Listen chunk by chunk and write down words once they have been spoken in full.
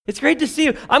It's great to see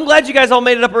you. I'm glad you guys all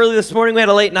made it up early this morning. We had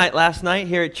a late night last night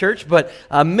here at church, but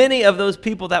many of those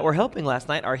people that were helping last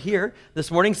night are here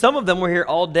this morning. Some of them were here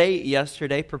all day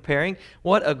yesterday preparing.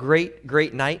 What a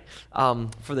great night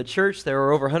for the church. There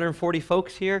were over 140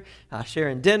 folks here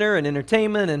sharing dinner and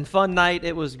entertainment and fun night.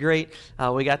 It was great.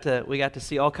 We got to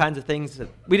see all kinds of things that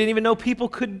we didn't even know people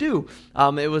could do.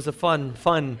 It was a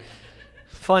fun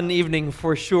evening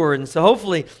for sure. And so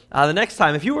hopefully the next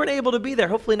time, if you weren't able to be there,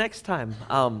 hopefully next time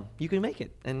you can make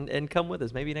it and come with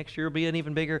us. Maybe next year will be an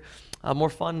even bigger, more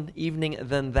fun evening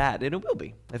than that. And it will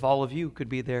be if all of you could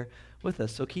be there with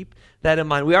us. So keep that in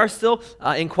mind. We are still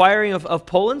inquiring of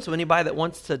Poland, so anybody that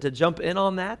wants to jump in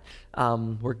on that,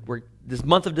 we're this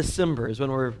month of December is when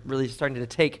we're really starting to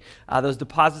take those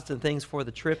deposits and things for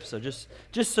the trip. So just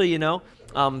so you know,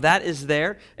 that is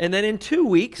there. And then in 2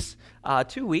 weeks,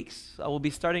 we'll be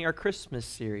starting our Christmas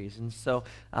series. And so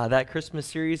that Christmas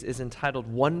series is entitled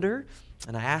Wonder.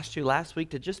 And I asked you last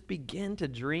week to just begin to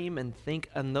dream and think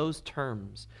on those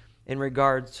terms in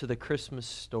regards to the Christmas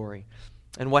story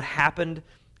and what happened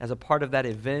as a part of that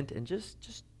event. And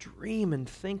just dream and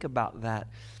think about that,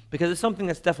 because it's something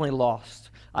that's definitely lost,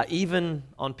 even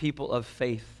on people of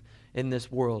faith in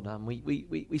this world.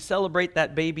 We celebrate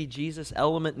that baby Jesus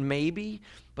element maybe,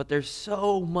 but there's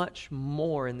so much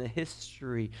more in the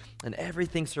history and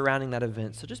everything surrounding that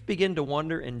event. So just begin to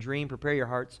wonder and dream. Prepare your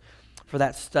hearts for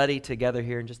that study together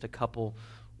here in just a couple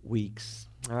weeks.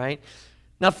 All right?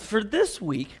 Now for this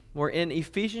week, we're in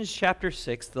Ephesians chapter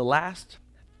 6, the last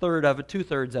third of it,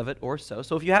 2/3 of it or so.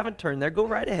 So if you haven't turned there, go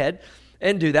right ahead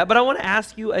and do that. But I want to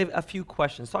ask you a few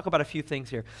questions, talk about a few things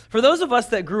here. For those of us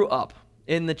that grew up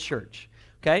in the church,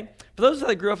 okay? For those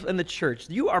that grew up in the church,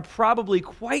 you are probably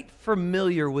quite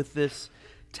familiar with this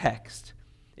text.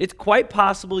 It's quite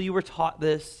possible you were taught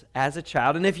this as a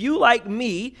child. And if you, like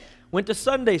me, went to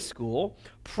Sunday school,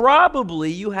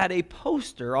 probably you had a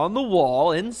poster on the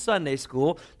wall in Sunday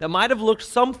school that might have looked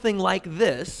something like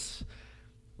this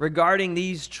regarding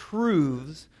these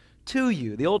truths to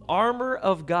you. The old Armor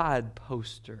of God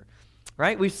poster.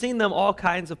 Right? We've seen them all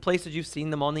kinds of places. You've seen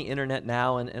them on the internet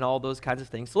now and all those kinds of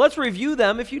things. So let's review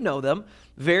them if you know them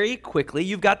very quickly.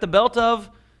 You've got the belt of,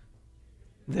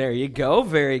 there you go,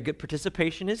 very good.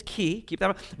 Participation is key. Keep that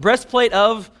on. Breastplate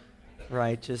of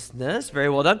righteousness. Very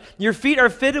well done. Your feet are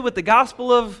fitted with the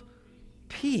gospel of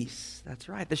peace. That's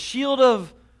right. The shield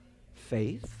of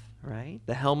faith. Right?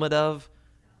 The helmet of,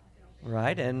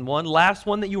 right? And one last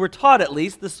one that you were taught at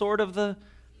least, the sword of the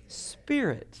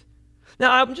Spirit.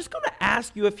 Now, I'm just going to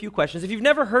ask you a few questions. If you've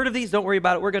never heard of these, don't worry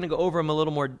about it. We're going to go over them a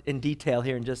little more in detail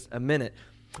here in just a minute.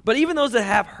 But even those that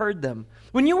have heard them,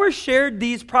 when you were shared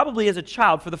these probably as a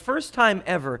child for the first time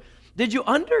ever, did you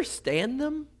understand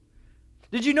them?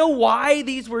 Did you know why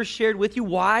these were shared with you,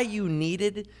 why you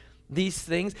needed these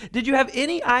things? Did you have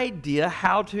any idea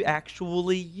how to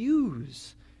actually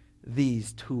use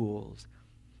these tools?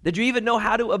 Did you even know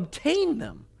how to obtain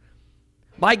them?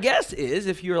 My guess is,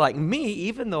 if you're like me,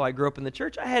 even though I grew up in the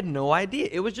church, I had no idea.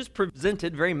 It was just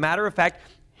presented very matter of fact.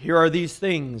 Here are these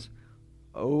things.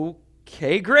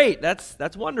 Okay, great. That's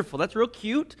wonderful. That's real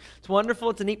cute. It's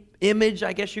wonderful. It's a neat image,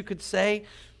 I guess you could say.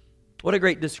 What a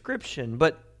great description,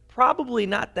 but probably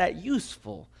not that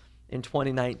useful in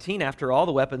 2019. After all,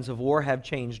 the weapons of war have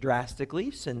changed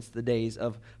drastically since the days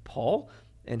of Paul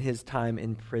and his time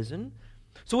in prison.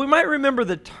 So we might remember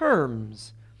the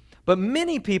terms, but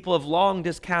many people have long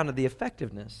discounted the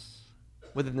effectiveness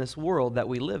within this world that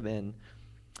we live in.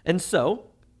 And so,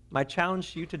 my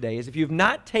challenge to you today is if you've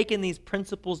not taken these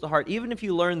principles to heart, even if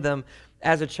you learned them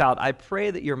as a child, I pray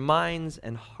that your minds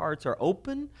and hearts are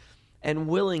open and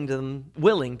willing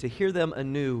to hear them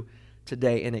anew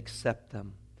today and accept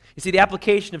them. You see, the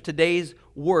application of today's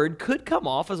word could come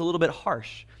off as a little bit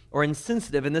harsh or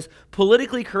insensitive. In this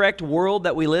politically correct world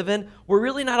that we live in, we're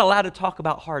really not allowed to talk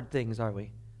about hard things, are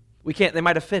we? We can't, they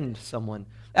might offend someone.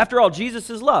 After all, Jesus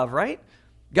is love, right?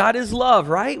 God is love,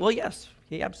 right? Well, yes,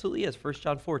 he absolutely is. 1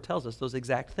 John 4 tells us those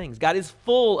exact things. God is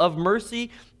full of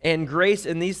mercy and grace,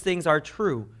 and these things are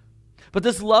true. But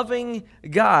this loving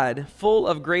God, full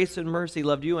of grace and mercy,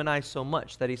 loved you and I so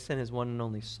much that he sent his one and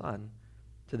only Son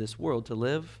to this world to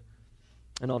live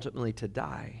and ultimately to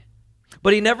die.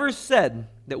 But he never said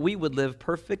that we would live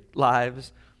perfect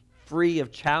lives free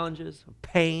of challenges, of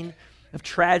pain, of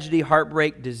tragedy,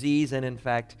 heartbreak, disease, and in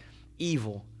fact,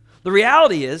 evil. The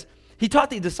reality is, he taught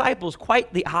the disciples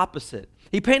quite the opposite.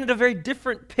 He painted a very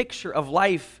different picture of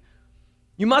life.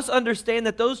 You must understand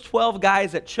that those 12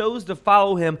 guys that chose to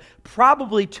follow him,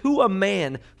 probably to a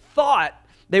man, thought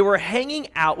they were hanging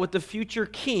out with the future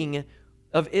king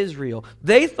of Israel.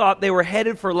 They thought they were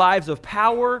headed for lives of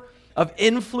power of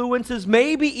influences,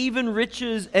 maybe even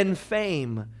riches and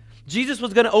fame. Jesus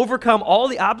was going to overcome all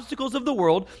the obstacles of the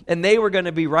world, and they were going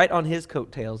to be right on his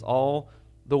coattails all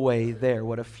the way there.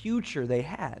 What a future they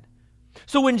had.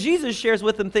 So when Jesus shares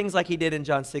with them things like he did in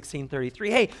John 16:33,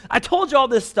 hey, I told you all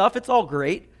this stuff, it's all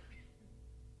great,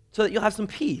 so that you'll have some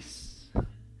peace.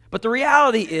 But the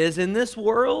reality is, in this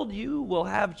world, you will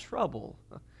have trouble.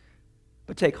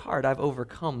 But take heart, I've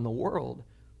overcome the world.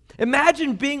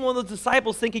 Imagine being one of those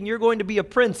disciples thinking you're going to be a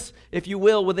prince, if you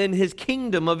will, within his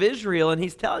kingdom of Israel, and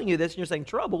he's telling you this, and you're saying,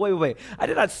 trouble? Wait. I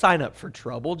did not sign up for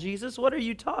trouble, Jesus. What are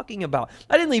you talking about?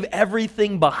 I didn't leave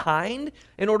everything behind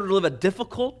in order to live a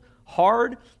difficult,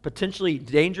 hard, potentially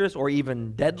dangerous, or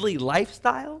even deadly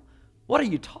lifestyle. What are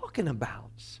you talking about?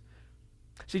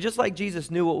 See, just like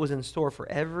Jesus knew what was in store for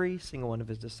every single one of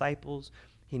his disciples,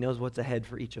 he knows what's ahead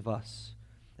for each of us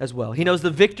as well. He knows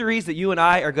the victories that you and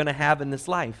I are going to have in this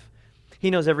life. He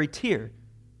knows every tear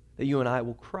that you and I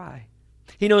will cry.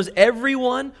 He knows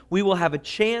everyone we will have a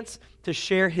chance to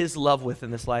share his love with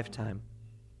in this lifetime.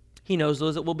 He knows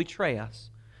those that will betray us,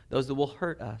 those that will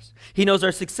hurt us. He knows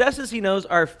our successes, he knows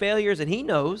our failures, and he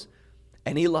knows,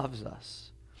 and he loves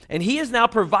us. And he has now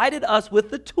provided us with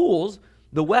the tools,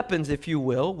 the weapons, if you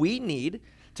will, we need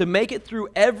to make it through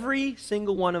every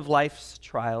single one of life's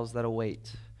trials that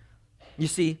await. You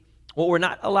see, what we're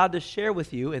not allowed to share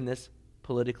with you in this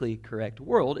politically correct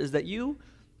world is that you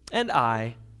and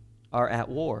I are at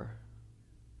war.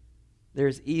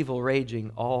 There's evil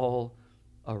raging all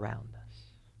around us.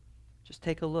 Just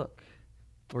take a look.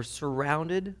 We're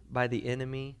surrounded by the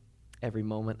enemy every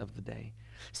moment of the day.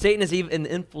 Satan has even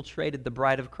infiltrated the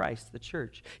bride of Christ, the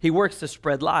church. He works to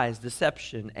spread lies,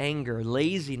 deception, anger,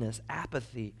 laziness,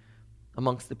 apathy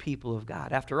amongst the people of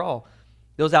God. After all,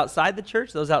 those outside the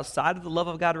church, those outside of the love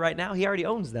of God right now, he already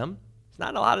owns them. It's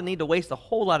not a lot of need to waste a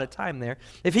whole lot of time there.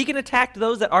 If he can attack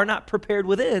those that are not prepared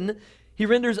within, he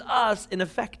renders us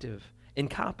ineffective,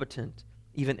 incompetent,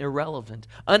 even irrelevant,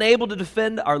 unable to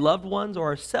defend our loved ones or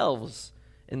ourselves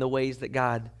in the ways that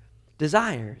God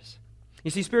desires. You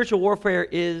see, spiritual warfare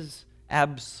is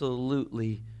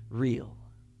absolutely real.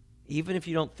 Even if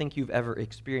you don't think you've ever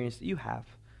experienced it, you have.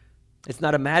 It's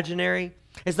not imaginary.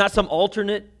 It's not some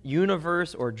alternate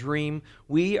universe or dream.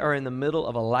 We are in the middle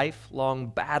of a lifelong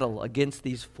battle against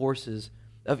these forces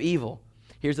of evil.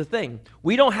 Here's the thing.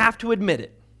 We don't have to admit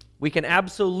it. We can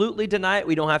absolutely deny it.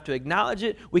 We don't have to acknowledge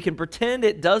it. We can pretend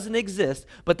it doesn't exist,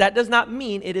 but that does not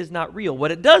mean it is not real.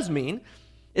 What it does mean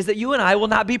is that you and I will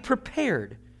not be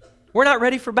prepared. We're not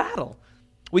ready for battle.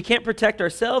 We can't protect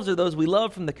ourselves or those we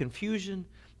love from the confusion,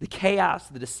 the chaos,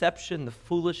 the deception, the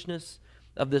foolishness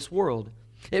of this world.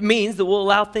 It means that we'll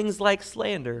allow things like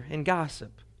slander and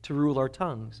gossip to rule our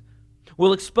tongues.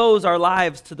 We'll expose our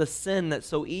lives to the sin that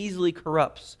so easily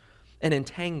corrupts and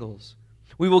entangles.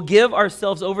 We will give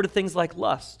ourselves over to things like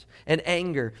lust and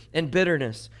anger and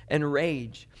bitterness and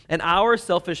rage. And our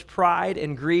selfish pride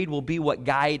and greed will be what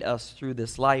guide us through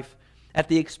this life at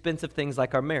the expense of things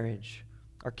like our marriage,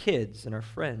 our kids, and our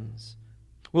friends.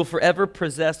 We'll forever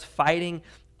possess fighting,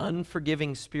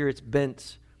 unforgiving spirits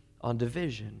bent on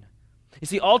division. You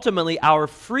see, ultimately, our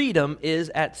freedom is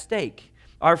at stake.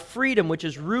 Our freedom, which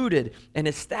is rooted and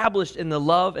established in the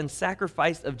love and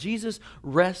sacrifice of Jesus,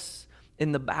 rests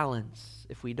in the balance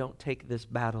if we don't take this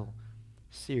battle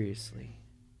seriously.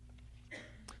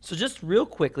 So just real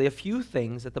quickly, a few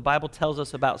things that the Bible tells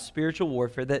us about spiritual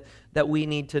warfare that we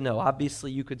need to know.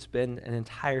 Obviously, you could spend an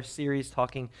entire series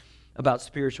talking about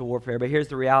spiritual warfare, but here's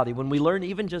the reality. When we learn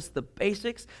even just the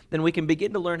basics, then we can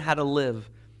begin to learn how to live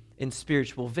in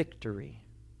spiritual victory,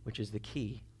 which is the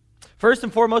key. First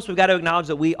and foremost, we've got to acknowledge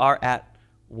that we are at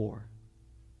war.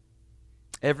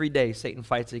 Every day, Satan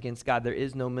fights against God. There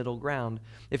is no middle ground.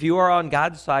 If you are on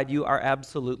God's side, you are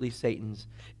absolutely Satan's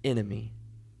enemy.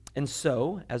 And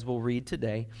so, as we'll read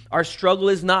today, our struggle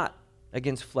is not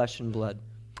against flesh and blood,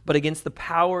 but against the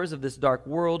powers of this dark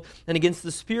world and against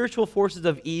the spiritual forces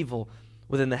of evil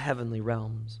within the heavenly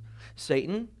realms.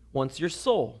 Satan wants your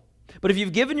soul. But if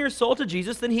you've given your soul to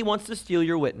Jesus, then he wants to steal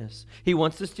your witness. He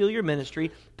wants to steal your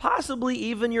ministry, possibly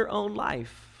even your own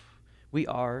life. We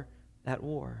are at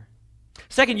war.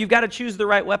 Second, you've got to choose the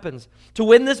right weapons. To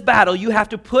win this battle, you have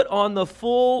to put on the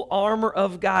full armor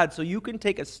of God so you can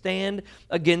take a stand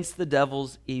against the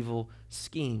devil's evil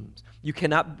schemes. You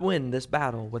cannot win this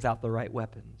battle without the right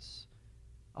weapons.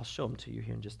 I'll show them to you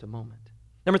here in just a moment.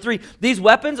 Number 3, these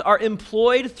weapons are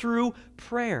employed through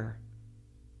prayer.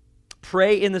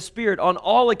 Pray in the Spirit on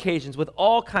all occasions with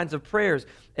all kinds of prayers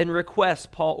and requests,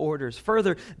 Paul orders.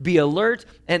 Further, be alert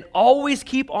and always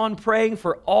keep on praying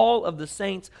for all of the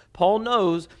saints. Paul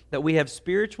knows that we have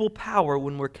spiritual power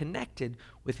when we're connected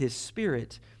with his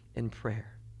Spirit in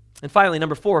prayer. And finally,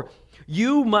 number 4,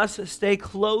 you must stay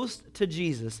close to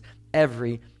Jesus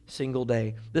every single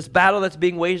day. This battle that's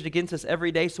being waged against us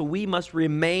every day, so we must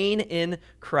remain in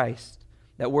Christ.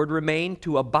 That word remain,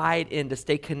 to abide in, to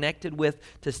stay connected with,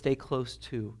 to stay close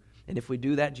to. And if we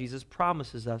do that, Jesus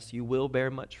promises us you will bear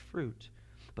much fruit.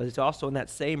 But it's also in that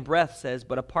same breath says,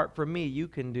 but apart from me, you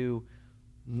can do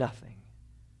nothing.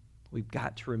 We've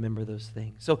got to remember those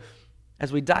things. So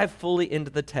as we dive fully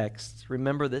into the text,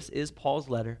 remember this is Paul's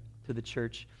letter to the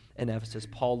church in Ephesus.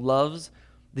 Paul loves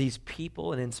these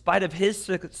people, and in spite of his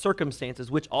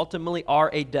circumstances, which ultimately are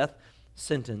a death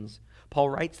sentence, Paul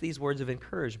writes these words of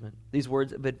encouragement, these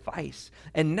words of advice.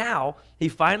 And now he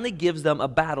finally gives them a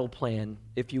battle plan,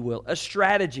 if you will, a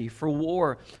strategy for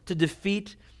war to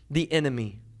defeat the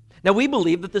enemy. Now we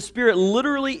believe that the Spirit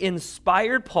literally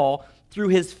inspired Paul through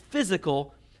his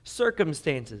physical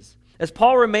circumstances. As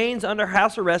Paul remains under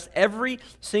house arrest every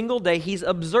single day, he's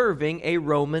observing a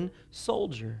Roman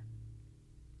soldier.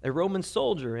 A Roman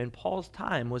soldier in Paul's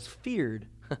time was feared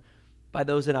by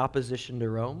those in opposition to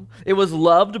Rome. It was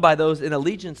loved by those in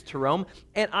allegiance to Rome,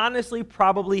 and honestly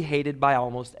probably hated by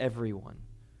almost everyone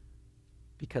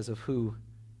because of who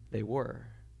they were.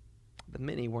 But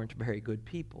many weren't very good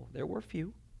people. There were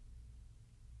few.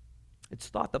 It's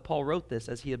thought that Paul wrote this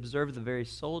as he observed the very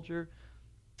soldier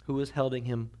who was holding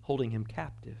him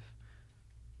captive.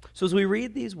 So as we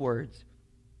read these words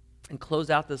and close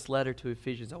out this letter to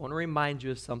Ephesians, I want to remind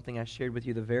you of something I shared with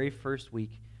you the very first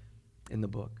week in the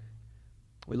book.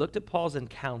 We looked at Paul's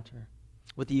encounter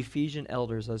with the Ephesian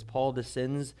elders as Paul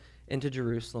descends into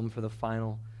Jerusalem for the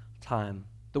final time.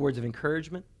 The words of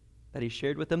encouragement that he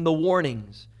shared with them, the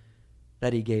warnings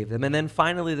that he gave them, and then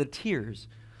finally the tears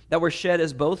that were shed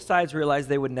as both sides realized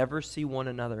they would never see one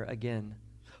another again.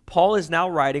 Paul is now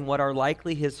writing what are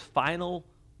likely his final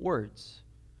words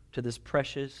to this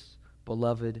precious,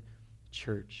 beloved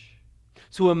church.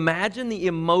 So imagine the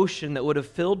emotion that would have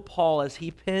filled Paul as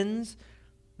he pens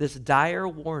this dire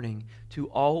warning to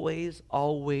always,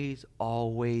 always,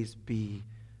 always be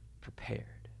prepared.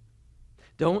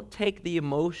 Don't take the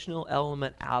emotional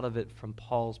element out of it from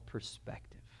Paul's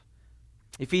perspective.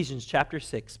 Ephesians chapter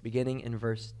 6, beginning in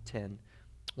verse 10.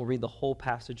 We'll read the whole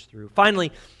passage through.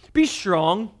 Finally, be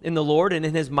strong in the Lord and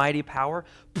in his mighty power.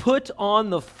 Put on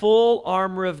the full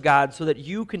armor of God so that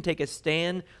you can take a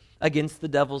stand against the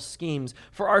devil's schemes.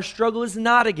 For our struggle is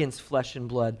not against flesh and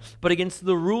blood, but against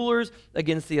the rulers,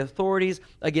 against the authorities,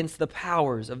 against the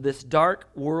powers of this dark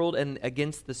world, and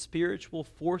against the spiritual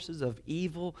forces of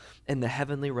evil in the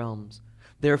heavenly realms.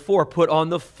 Therefore, put on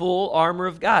the full armor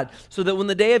of God, so that when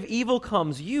the day of evil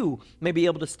comes, you may be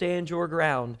able to stand your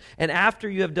ground. And after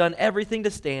you have done everything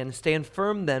to stand, stand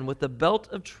firm then with the belt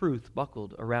of truth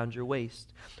buckled around your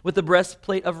waist, with the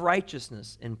breastplate of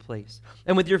righteousness in place,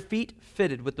 and with your feet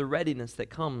fitted with the readiness that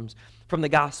comes from the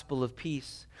gospel of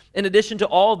peace. In addition to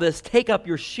all this, take up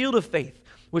your shield of faith,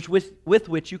 with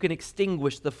which you can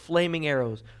extinguish the flaming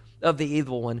arrows of the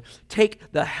evil one.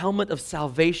 Take the helmet of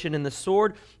salvation and the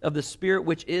sword of the Spirit,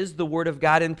 which is the word of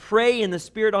God, and pray in the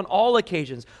Spirit on all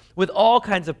occasions with all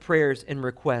kinds of prayers and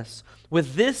requests.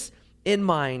 With this in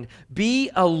mind, be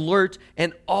alert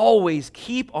and always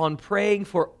keep on praying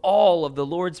for all of the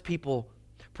Lord's people.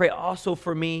 Pray also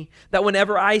for me, that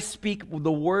whenever I speak,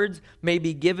 the words may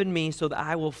be given me, so that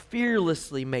I will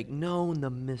fearlessly make known the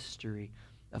mystery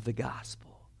of the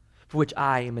gospel, for which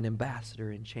I am an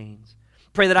ambassador in chains.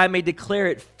 Pray that I may declare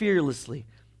it fearlessly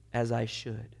as I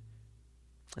should.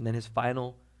 And then his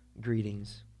final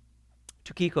greetings.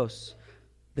 Tychicus,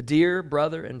 the dear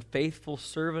brother and faithful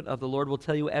servant of the Lord, will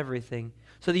tell you everything,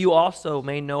 so that you also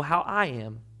may know how I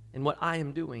am and what I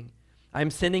am doing. I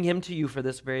am sending him to you for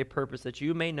this very purpose, that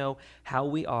you may know how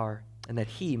we are and that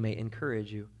he may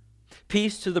encourage you.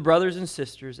 Peace to the brothers and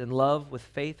sisters, and love with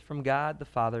faith from God the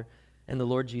Father and the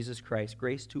Lord Jesus Christ.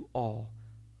 Grace to all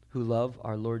who love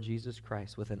our Lord Jesus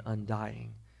Christ with an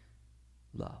undying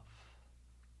love.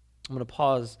 I'm going to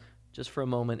pause just for a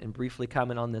moment and briefly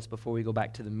comment on this before we go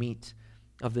back to the meat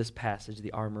of this passage,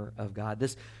 the armor of God.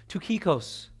 This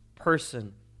Tychicus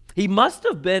person, he must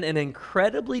have been an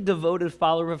incredibly devoted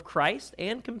follower of Christ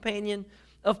and companion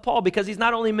of Paul, because he's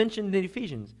not only mentioned in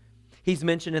Ephesians, he's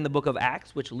mentioned in the book of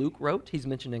Acts, which Luke wrote, he's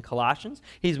mentioned in Colossians,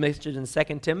 he's mentioned in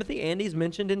 2 Timothy, and he's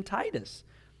mentioned in Titus.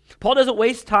 Paul doesn't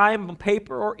waste time on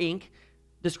paper or ink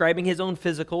describing his own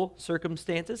physical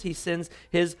circumstances. He sends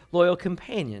his loyal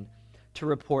companion to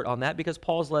report on that, because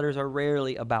Paul's letters are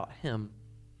rarely about him.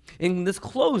 In this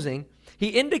closing, he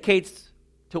indicates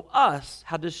to us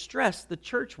how distressed the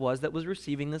church was that was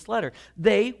receiving this letter.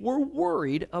 They were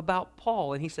worried about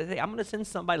Paul, and he said, hey, I'm going to send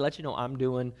somebody to let you know I'm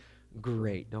doing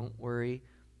great. Don't worry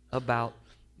about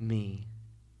me.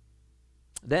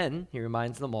 Then he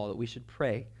reminds them all that we should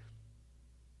pray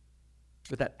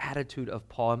with that attitude of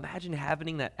Paul. Imagine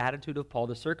having that attitude of Paul,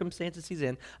 the circumstances he's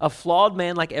in, a flawed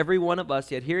man like every one of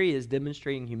us, yet here he is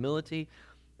demonstrating humility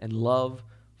and love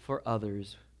for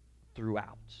others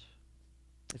throughout.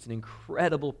 It's an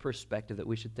incredible perspective that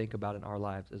we should think about in our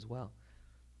lives as well.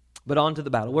 But on to the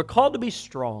battle. We're called to be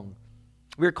strong.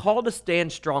 We're called to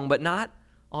stand strong, but not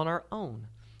on our own.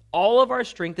 All of our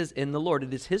strength is in the Lord.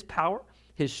 It is His power,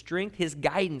 His strength, His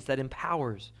guidance that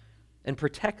empowers and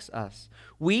protects us.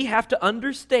 We have to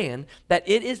understand that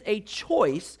it is a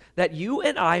choice that you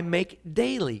and I make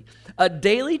daily. A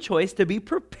daily choice to be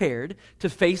prepared to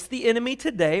face the enemy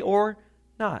today or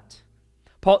not.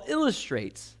 Paul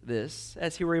illustrates this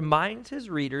as he reminds his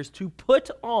readers to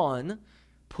put on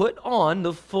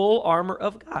the full armor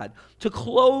of God, to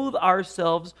clothe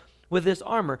ourselves with this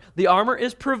armor. The armor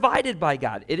is provided by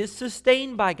God. It is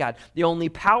sustained by God. The only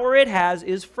power it has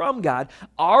is from God.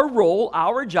 Our role,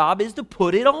 our job is to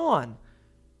put it on.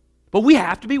 But we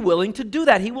have to be willing to do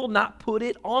that. He will not put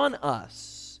it on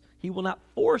us. He will not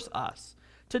force us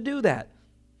to do that.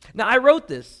 Now, I wrote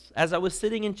this as I was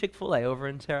sitting in Chick-fil-A over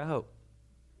in Terre Haute.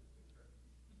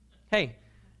 Hey,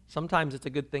 sometimes it's a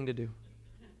good thing to do.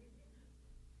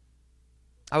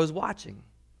 I was watching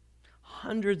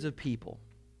hundreds of people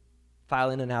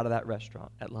file in and out of that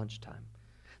restaurant at lunchtime.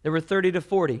 There were 30 to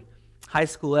 40 high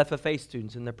school FFA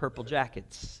students in their purple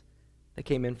jackets that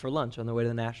came in for lunch on their way to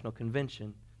the national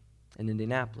convention in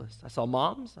Indianapolis. I saw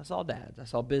moms, I saw dads, I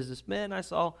saw businessmen, I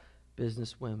saw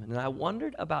businesswomen. And I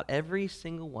wondered about every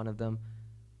single one of them,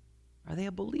 are they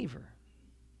a believer?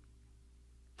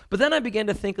 But then I began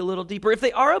to think a little deeper. If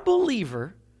they are a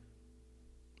believer,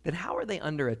 then how are they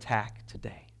under attack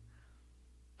today?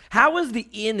 How is the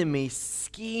enemy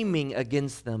scheming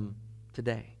against them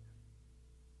today?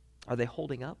 Are they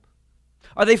holding up?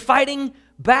 Are they fighting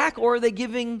back, or are they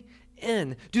giving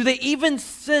in? Do they even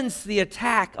sense the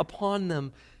attack upon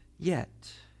them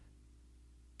yet?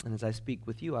 And as I speak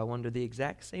with you, I wonder the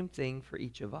exact same thing for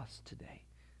each of us today.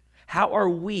 How are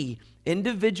we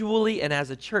individually and as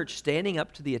a church standing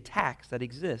up to the attacks that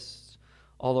exist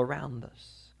all around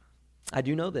us? I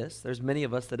do know this. There's many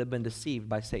of us that have been deceived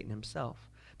by Satan himself.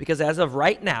 Because as of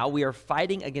right now, we are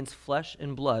fighting against flesh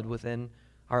and blood within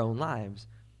our own lives.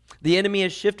 The enemy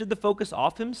has shifted the focus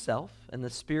off himself and the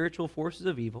spiritual forces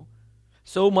of evil,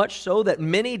 so much so that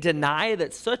many deny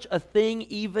that such a thing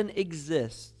even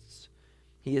exists.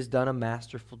 He has done a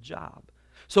masterful job.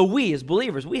 So we, as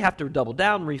believers, we have to double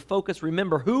down, refocus,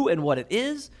 remember who and what it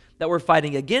is that we're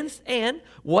fighting against and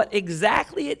what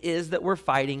exactly it is that we're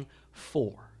fighting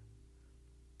for.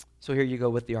 So here you go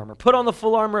with the armor. Put on the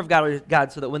full armor of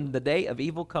God so that when the day of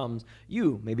evil comes,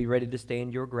 you may be ready to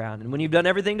stand your ground. And when you've done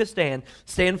everything to stand,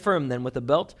 stand firm then with the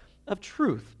belt of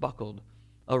truth buckled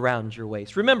around your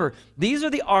waist. Remember, these are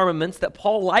the armaments that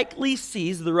Paul likely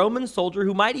sees the Roman soldier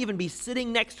who might even be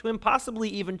sitting next to him, possibly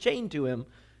even chained to him,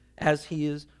 as he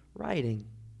is writing.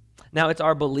 Now, it's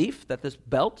our belief that this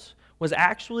belt was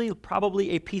actually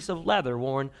probably a piece of leather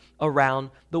worn around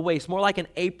the waist, more like an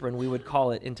apron, we would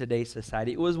call it in today's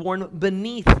society. It was worn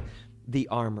beneath the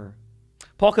armor.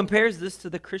 Paul compares this to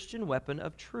the Christian weapon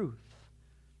of truth.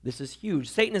 This is huge.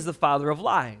 Satan is the father of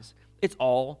lies. It's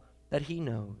all that he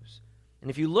knows. And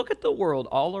if you look at the world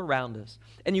all around us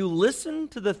and you listen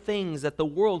to the things that the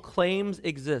world claims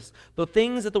exist, the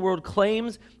things that the world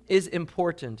claims is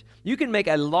important, you can make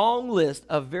a long list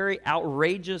of very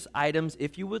outrageous items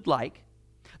if you would like.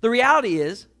 The reality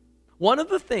is, one of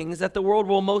the things that the world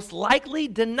will most likely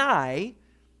deny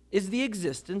is the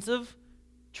existence of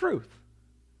truth.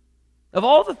 Of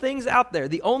all the things out there,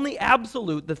 the only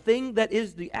absolute, the thing that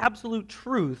is the absolute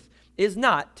truth is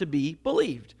not to be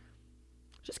believed.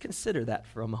 Just consider that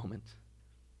for a moment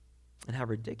and how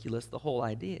ridiculous the whole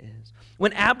idea is.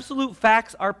 When absolute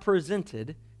facts are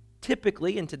presented,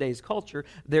 typically in today's culture,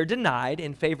 they're denied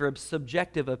in favor of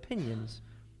subjective opinions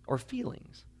or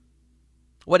feelings.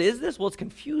 What is this? Well, it's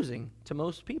confusing to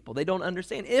most people. They don't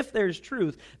understand. If there's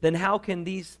truth, then how can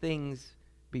these things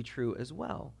be true as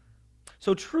well?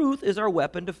 So truth is our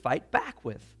weapon to fight back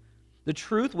with. The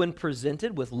truth, when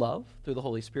presented with love through the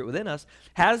Holy Spirit within us,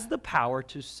 has the power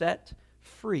to set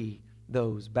free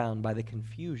those bound by the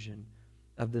confusion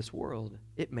of this world.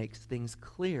 It makes things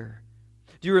clear.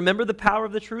 Do you remember the power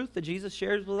of the truth that Jesus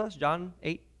shares with us? John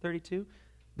 8:32.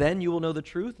 Then you will know the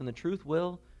truth, and the truth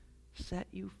will set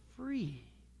you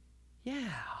free.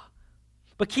 Yeah.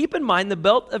 But keep in mind, the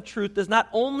belt of truth does not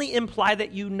only imply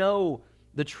that you know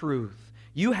the truth.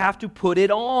 You have to put it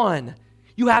on.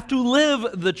 You have to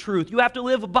live the truth. You have to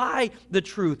live by the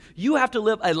truth. You have to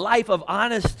live a life of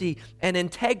honesty and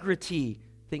integrity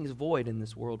things void in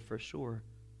this world for sure.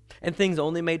 And things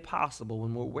only made possible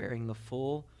when we're wearing the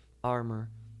full armor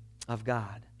of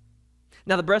God.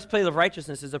 Now, the breastplate of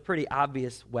righteousness is a pretty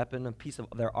obvious weapon, a piece of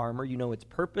their armor. You know its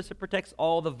purpose. It protects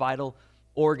all the vital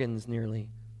organs nearly.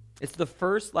 It's the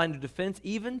first line of defense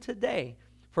even today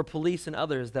for police and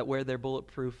others that wear their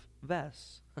bulletproof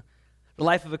vests. The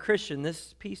life of a Christian,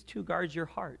 this piece too guards your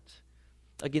heart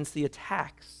against the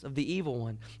attacks of the evil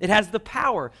one. It has the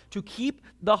power to keep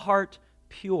the heart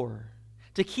pure,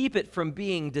 to keep it from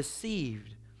being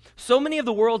deceived. So many of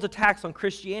the world's attacks on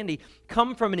Christianity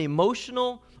come from an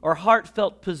emotional or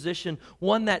heartfelt position,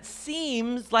 one that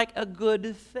seems like a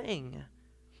good thing.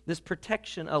 This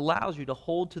protection allows you to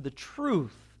hold to the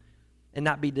truth and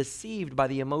not be deceived by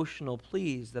the emotional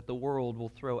pleas that the world will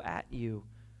throw at you,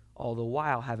 all the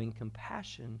while having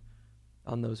compassion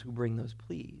on those who bring those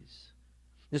pleas.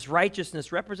 This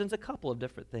righteousness represents a couple of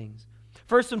different things.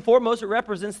 First and foremost, it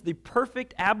represents the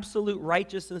perfect, absolute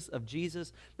righteousness of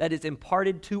Jesus that is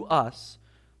imparted to us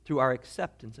through our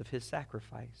acceptance of his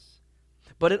sacrifice.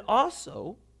 But it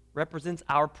also represents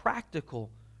our practical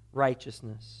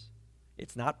righteousness.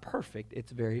 It's not perfect,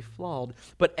 it's very flawed.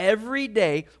 But every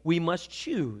day we must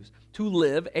choose to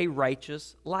live a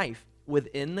righteous life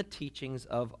within the teachings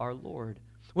of our Lord.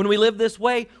 When we live this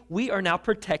way, we are now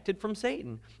protected from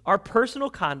Satan. Our personal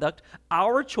conduct,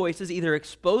 our choices either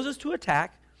expose us to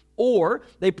attack or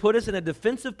they put us in a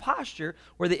defensive posture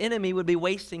where the enemy would be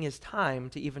wasting his time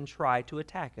to even try to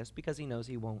attack us because he knows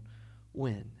he won't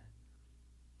win.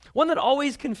 One that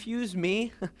always confused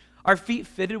me, our feet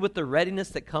fitted with the readiness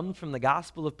that comes from the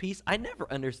gospel of peace. I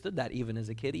never understood that even as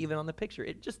a kid, even on the picture.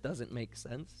 It just doesn't make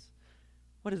sense.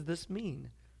 What does this mean?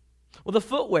 Well, the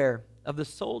footwear of the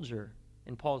soldier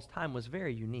in Paul's time was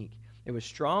very unique. It was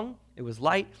strong, it was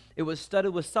light, it was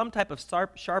studded with some type of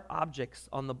sharp objects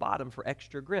on the bottom for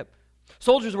extra grip.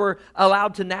 Soldiers were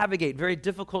allowed to navigate very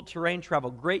difficult terrain,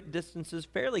 travel great distances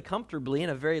fairly comfortably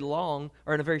in a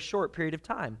very short period of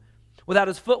time. Without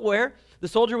his footwear, the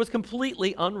soldier was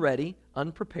completely unready,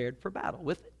 unprepared for battle.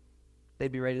 With it,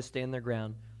 they'd be ready to stand their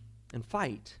ground and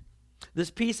fight.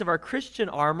 This piece of our Christian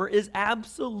armor is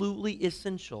absolutely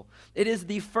essential. It is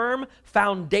the firm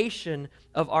foundation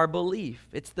of our belief.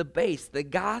 It's the base, the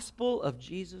gospel of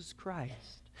Jesus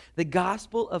Christ, the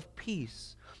gospel of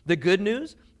peace, the good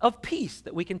news of peace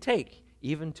that we can take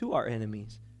even to our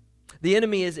enemies. The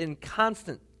enemy is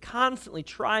constantly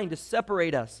trying to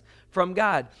separate us from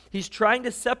God. He's trying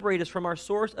to separate us from our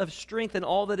source of strength and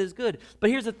all that is good. But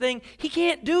here's the thing, he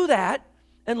can't do that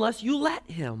unless you let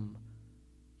him.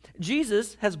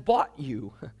 Jesus has bought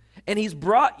you, and he's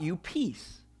brought you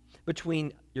peace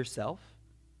between yourself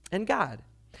and God.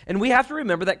 And we have to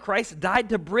remember that Christ died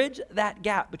to bridge that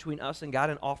gap between us and God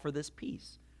and offer this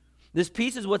peace. This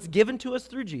peace is what's given to us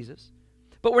through Jesus.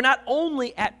 But we're not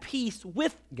only at peace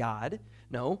with God,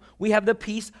 no, we have the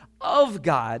peace of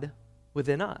God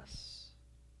within us.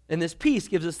 And this peace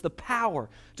gives us the power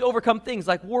to overcome things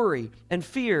like worry and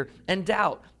fear and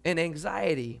doubt and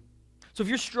anxiety. So if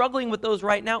you're struggling with those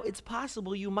right now, it's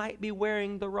possible you might be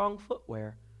wearing the wrong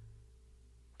footwear.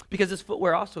 Because this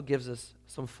footwear also gives us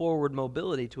some forward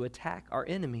mobility to attack our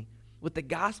enemy with the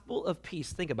gospel of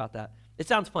peace. Think about that. It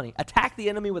sounds funny. Attack the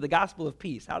enemy with the gospel of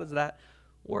peace. How does that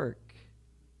work?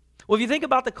 Well, if you think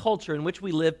about the culture in which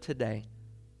we live today,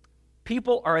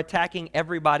 people are attacking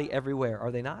everybody everywhere,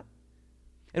 are they not?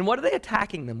 And what are they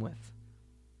attacking them with?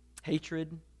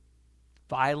 Hatred,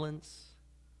 violence,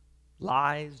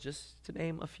 lies, just to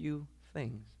name a few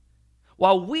things.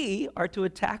 While we are to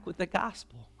attack with the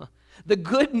gospel, the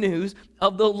good news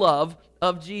of the love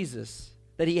of Jesus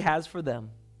that he has for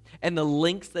them and the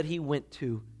lengths that he went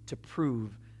to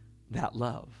prove that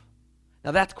love.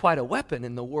 Now that's quite a weapon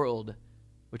in the world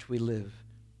which we live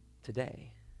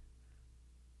today.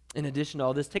 In addition to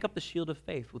all this, take up the shield of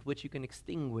faith with which you can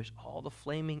extinguish all the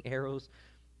flaming arrows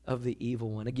of the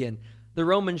evil one. Again, the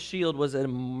Roman shield was a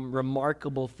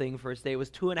remarkable thing for its day. It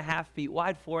was 2.5 feet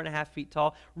wide, 4.5 feet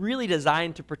tall, really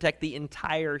designed to protect the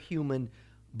entire human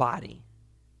body.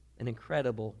 An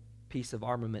incredible piece of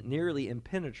armament, nearly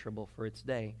impenetrable for its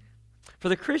day. For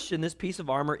the Christian, this piece of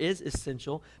armor is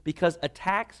essential because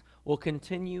attacks will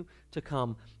continue to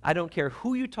come. I don't care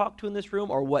who you talk to in this room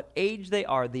or what age they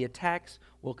are, the attacks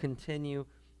will continue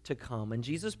to come. And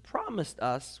Jesus promised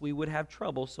us we would have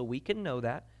trouble, so we can know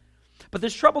that. But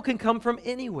this trouble can come from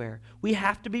anywhere. We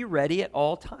have to be ready at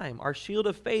all time. Our shield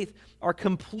of faith, our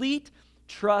complete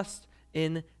trust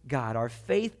in God, our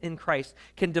faith in Christ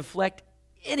can deflect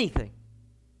anything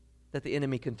that the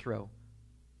enemy can throw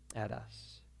at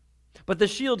us. But the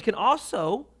shield can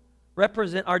also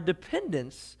represent our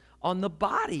dependence on the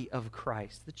body of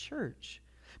Christ, the church.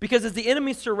 Because as the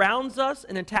enemy surrounds us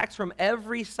and attacks from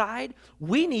every side,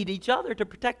 we need each other to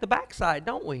protect the backside,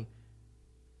 don't we?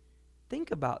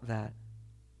 Think about that.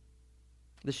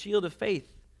 The shield of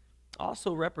faith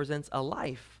also represents a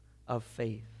life of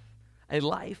faith, a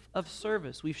life of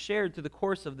service. We've shared through the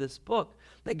course of this book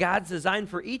that God's designed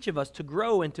for each of us to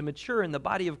grow and to mature in the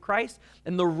body of Christ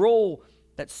and the role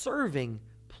that serving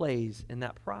plays in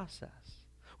that process.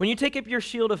 When you take up your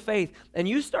shield of faith and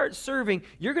you start serving,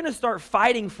 you're going to start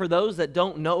fighting for those that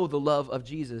don't know the love of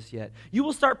Jesus yet. You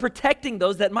will start protecting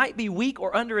those that might be weak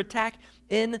or under attack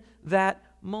in that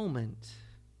moment.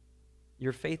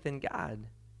 Your faith in God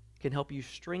can help you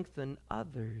strengthen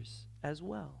others as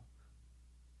well.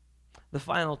 The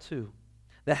final two,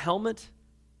 the helmet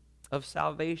of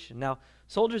salvation. Now,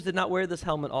 soldiers did not wear this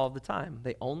helmet all the time.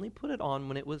 They only put it on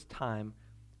when it was time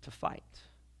to fight.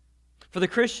 For the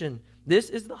Christian, this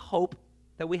is the hope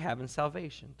that we have in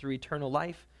salvation, through eternal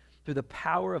life, through the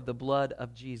power of the blood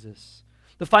of Jesus.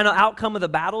 The final outcome of the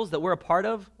battles that we're a part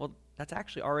of, well, that's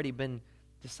actually already been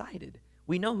decided.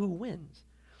 We know who wins.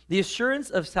 The assurance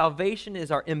of salvation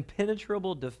is our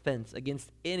impenetrable defense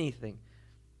against anything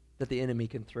that the enemy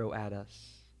can throw at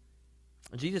us.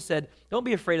 Jesus said, "Don't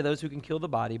be afraid of those who can kill the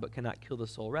body but cannot kill the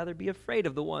soul. Rather, be afraid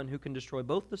of the one who can destroy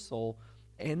both the soul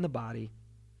and the body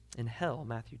in hell,"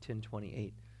 Matthew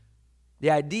 10:28. The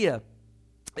idea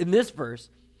in this verse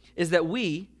is that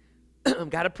we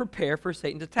got to prepare for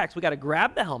Satan's attacks. We got to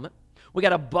grab the helmet. We got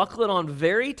to buckle it on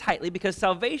very tightly because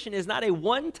salvation is not a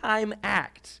one-time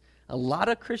act. A lot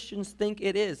of Christians think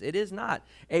it is. It is not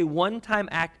a one-time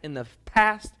act in the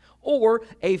past or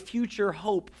a future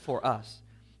hope for us.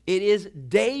 It is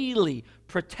daily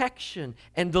protection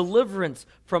and deliverance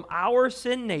from our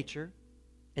sin nature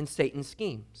and Satan's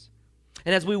schemes.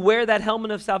 And as we wear that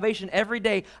helmet of salvation every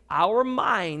day, our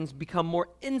minds become more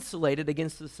insulated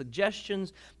against the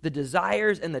suggestions, the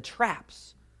desires, and the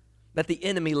traps that the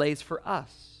enemy lays for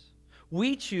us.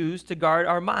 We choose to guard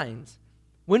our minds.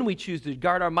 When we choose to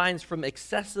guard our minds from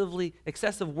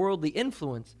excessive worldly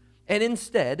influence, and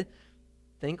instead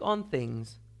think on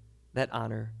things that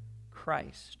honor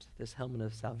Christ. This helmet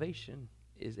of salvation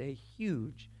is a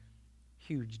huge,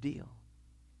 huge deal.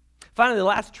 Finally, the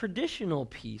last traditional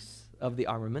piece of the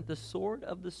armament, the sword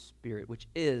of the Spirit, which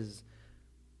is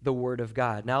the Word of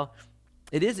God. Now,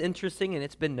 it is interesting, and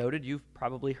it's been noted, you've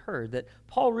probably heard, that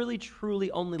Paul really truly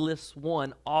only lists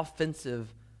one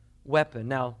offensive weapon.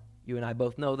 Now, you and I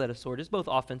both know that a sword is both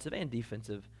offensive and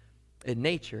defensive in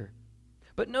nature.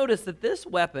 But notice that this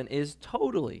weapon is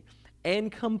totally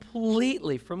and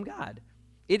completely from God.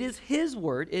 It is His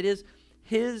Word. It is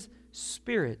His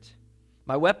Spirit.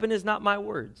 My weapon is not my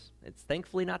words. It's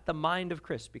thankfully not the mind of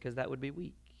Chris, because that would be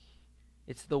weak.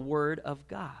 It's the Word of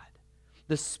God.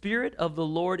 The Spirit of the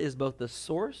Lord is both the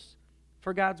source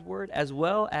for God's Word as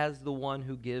well as the one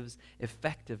who gives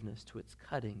effectiveness to its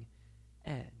cutting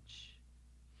edge.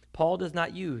 Paul does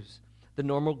not use the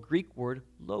normal Greek word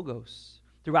logos.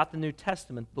 Throughout the New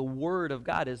Testament, the Word of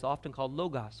God is often called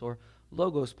logos or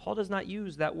logos. Paul does not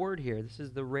use that word here. This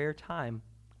is the rare time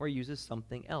where he uses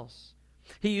something else.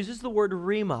 He uses the word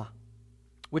rhema,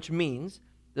 which means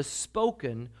the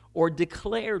spoken or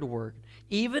declared word,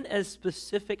 even as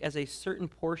specific as a certain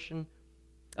portion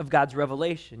of God's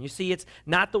revelation. You see, it's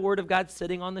not the Word of God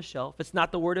sitting on the shelf. It's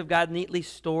not the Word of God neatly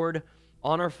stored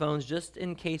on our phones just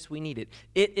in case we need it.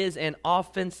 It is an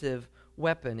offensive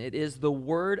weapon. It is the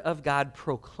Word of God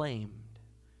proclaimed.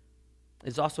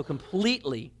 It's also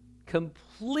completely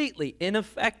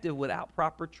ineffective without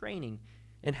proper training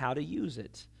in how to use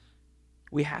it.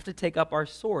 We have to take up our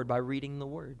sword by reading the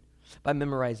Word, by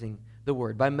memorizing the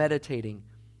Word, by meditating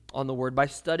on the Word, by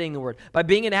studying the Word, by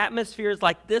being in atmospheres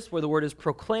like this where the Word is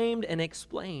proclaimed and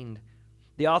explained.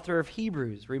 The author of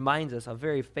Hebrews reminds us of a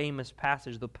very famous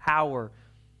passage, the power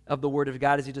of the Word of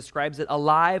God, as he describes it,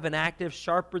 alive and active,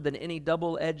 sharper than any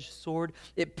double-edged sword.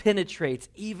 It penetrates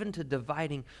even to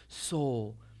dividing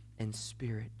soul and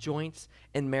spirit, joints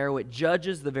and marrow. It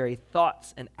judges the very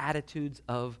thoughts and attitudes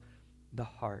of the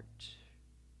heart.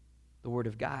 The Word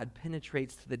of God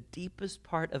penetrates to the deepest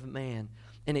part of man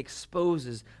and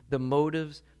exposes the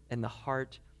motives and the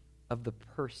heart of the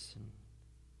person,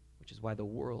 which is why the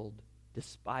world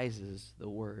despises the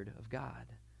Word of God.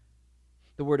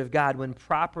 The Word of God, when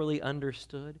properly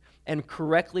understood and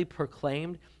correctly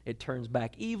proclaimed, it turns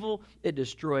back evil, it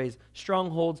destroys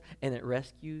strongholds, and it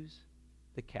rescues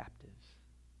the captives,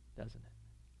 doesn't it?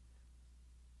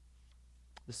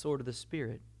 The sword of the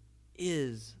Spirit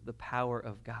is the power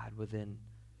of God within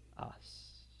us.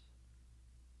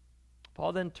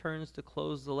 Paul then turns to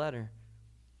close the letter,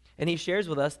 and he shares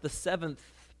with us the seventh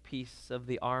piece of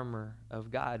the armor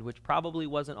of God, which probably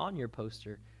wasn't on your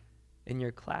poster in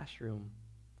your classroom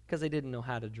because they didn't know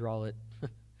how to draw it.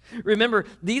 Remember,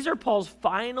 these are Paul's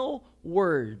final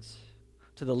words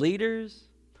to the leaders,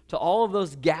 to all of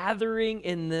those gathering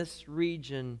in this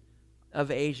region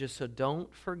of Asia. So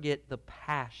don't forget the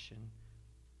passion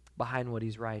behind what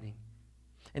he's writing.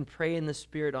 And pray in the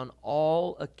Spirit on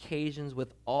all occasions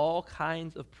with all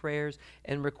kinds of prayers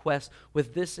and requests.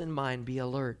 With this in mind, be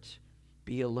alert.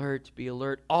 Be alert, be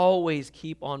alert. Always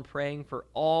keep on praying for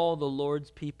all the Lord's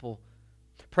people.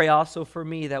 Pray also for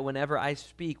me that whenever I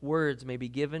speak, words may be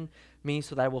given me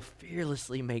so that I will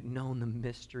fearlessly make known the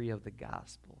mystery of the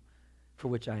gospel, for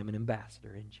which I am an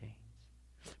ambassador in chains.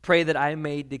 Pray that I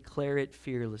may declare it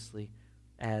fearlessly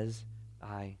as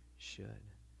I should.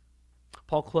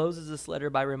 Paul closes this letter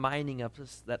by reminding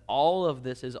us that all of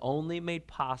this is only made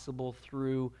possible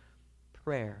through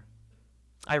prayer.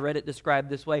 I read it described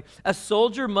this way: a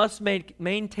soldier must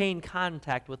maintain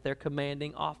contact with their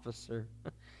commanding officer.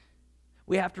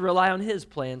 We have to rely on his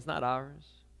plans, not ours.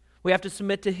 We have to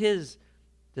submit to his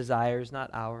desires,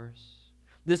 not ours.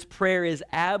 This prayer is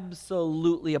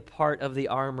absolutely a part of the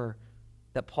armor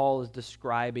that Paul is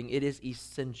describing. It is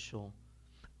essential.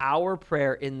 Our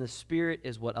prayer in the Spirit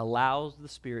is what allows the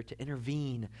Spirit to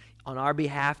intervene on our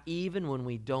behalf even when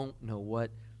we don't know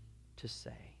what to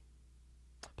say.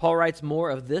 Paul writes more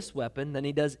of this weapon than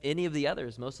he does any of the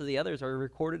others. Most of the others are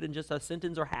recorded in just a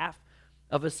sentence or half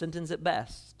of a sentence at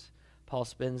best. Paul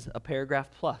spends a paragraph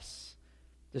plus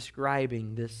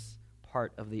describing this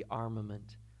part of the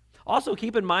armament. Also,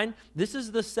 keep in mind, this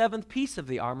is the seventh piece of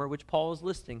the armor which Paul is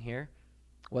listing here.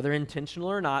 Whether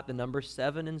intentional or not, the number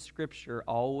 7 in Scripture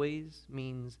always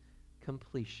means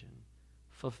completion,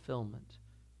 fulfillment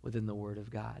within the Word of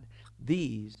God.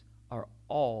 These are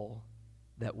all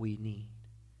that we need.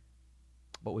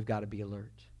 But we've got to be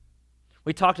alert.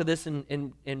 We talked to this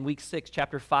in week 6,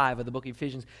 chapter 5 of the book of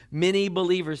Ephesians. Many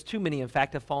believers, too many in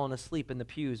fact, have fallen asleep in the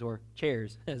pews or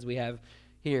chairs as we have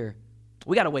here.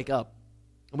 We got to wake up.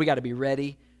 We got to be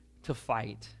ready to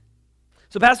fight.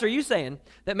 So, Pastor, are you saying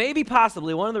that maybe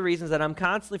possibly one of the reasons that I'm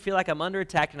constantly feel like I'm under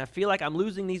attack and I feel like I'm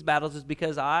losing these battles is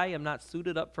because I am not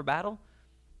suited up for battle?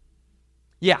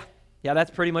 Yeah,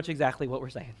 that's pretty much exactly what we're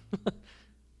saying.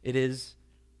 It is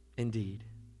indeed.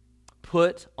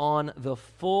 Put on the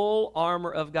full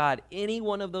armor of God. Any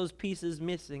one of those pieces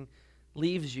missing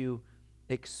leaves you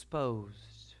exposed.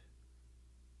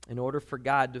 In order for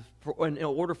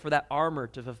that armor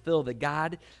to fulfill the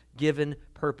God-given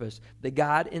purpose, the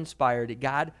God-inspired,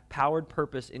 God-powered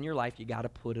purpose in your life, you got to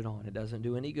put it on. It doesn't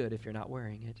do any good if you're not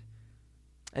wearing it.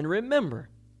 And remember,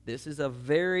 this is a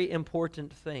very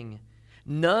important thing.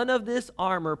 None of this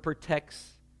armor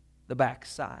protects the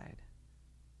backside.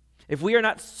 If we are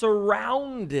not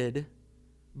surrounded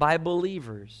by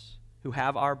believers who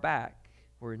have our back,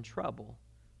 we're in trouble.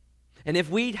 And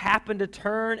if we happen to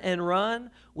turn and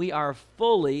run, we are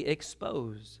fully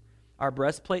exposed. Our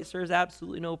breastplate serves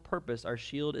absolutely no purpose. Our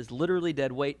shield is literally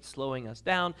dead weight, slowing us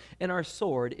down, and our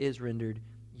sword is rendered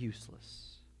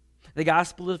useless. The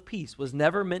gospel of peace was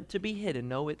never meant to be hidden.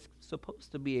 No, it's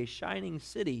supposed to be a shining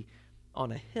city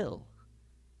on a hill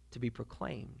to be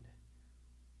proclaimed.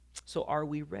 So are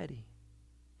we ready?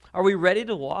 Are we ready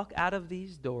to walk out of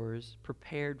these doors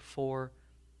prepared for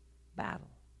battle?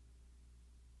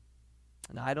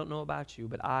 And I don't know about you,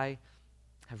 but I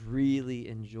have really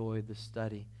enjoyed the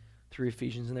study through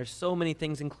Ephesians. And there's so many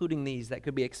things, including these, that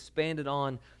could be expanded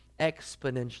on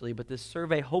exponentially. But this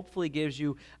survey hopefully gives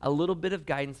you a little bit of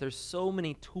guidance. There's so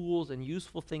many tools and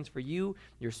useful things for you,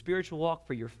 your spiritual walk,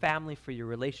 for your family, for your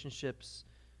relationships,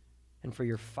 and for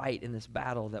your fight in this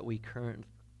battle that we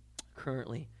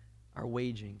currently are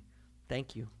waging.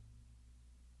 Thank you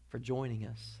for joining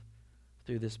us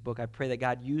through this book. I pray that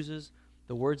God uses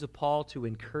the words of Paul to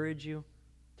encourage you,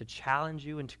 to challenge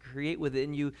you, and to create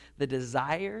within you the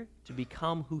desire to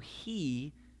become who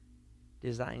he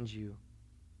designs you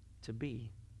to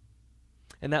be.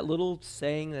 And that little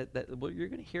saying that you're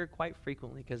going to hear quite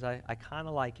frequently, because I kind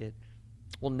of like it,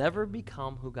 we'll never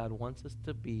become who God wants us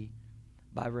to be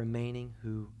by remaining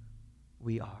who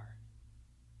we are.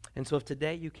 And so if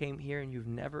today you came here and you've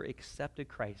never accepted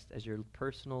Christ as your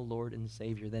personal Lord and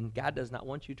Savior, then God does not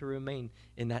want you to remain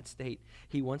in that state.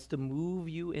 He wants to move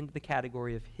you into the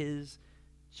category of his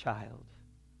child,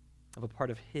 of a part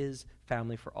of his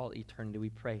family for all eternity. We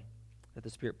pray that the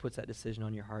Spirit puts that decision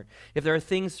on your heart. If there are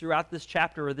things throughout this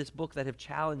chapter or this book that have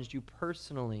challenged you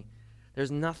personally,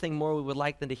 there's nothing more we would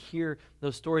like than to hear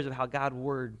those stories of how God's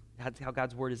Word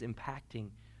is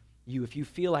impacting you. If you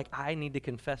feel like I need to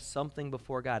confess something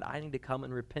before God, I need to come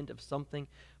and repent of something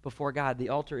before God, the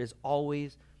altar is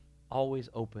always always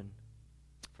open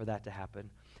for that to happen.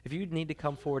 If you need to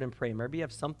come forward and pray, maybe you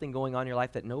have something going on in your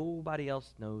life that nobody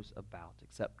else knows about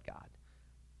except God.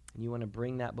 And you want to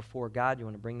bring that before God, you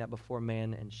want to bring that before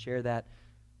man and share that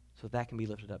so that can be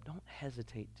lifted up. Don't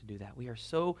hesitate to do that. We are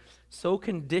so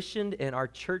conditioned in our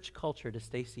church culture to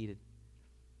stay seated.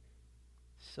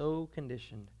 So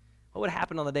conditioned. What would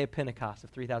happen on the day of Pentecost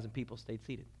if 3,000 people stayed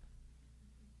seated?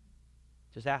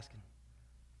 Just asking.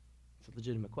 It's a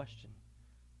legitimate question.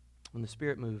 When the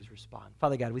Spirit moves, respond.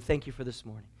 Father God, we thank you for this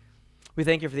morning. We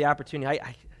thank you for the opportunity.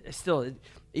 I still,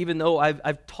 even though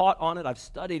I've taught on it, I've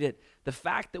studied it, the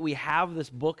fact that we have this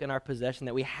book in our possession,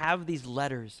 that we have these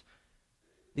letters,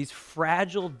 these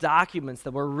fragile documents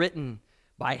that were written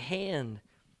by hand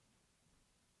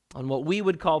on what we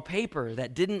would call paper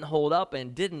that didn't hold up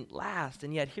and didn't last,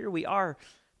 and yet here we are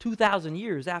 2,000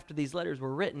 years after these letters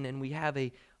were written, and we have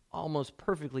a almost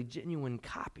perfectly genuine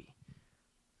copy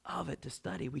of it to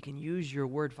study. We can use your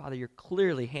word, Father. Your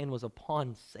clearly hand was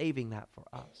upon saving that for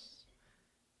us.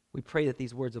 We pray that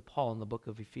these words of Paul in the book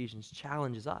of Ephesians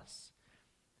challenges us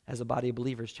as a body of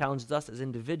believers, challenges us as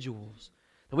individuals,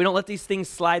 that we don't let these things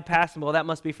slide past and, well, that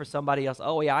must be for somebody else.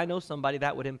 Oh, yeah, I know somebody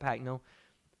that would impact. No.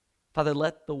 Father,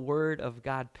 let the word of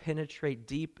God penetrate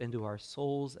deep into our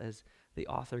souls as the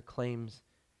author claims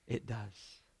it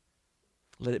does.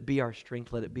 Let it be our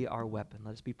strength. Let it be our weapon.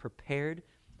 Let us be prepared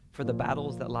for the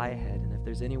battles that lie ahead. And if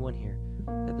there's anyone here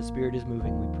that the Spirit is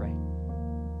moving, we pray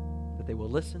that they will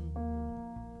listen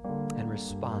and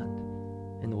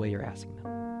respond in the way you're asking them.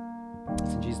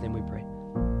 It's in Jesus' name we pray.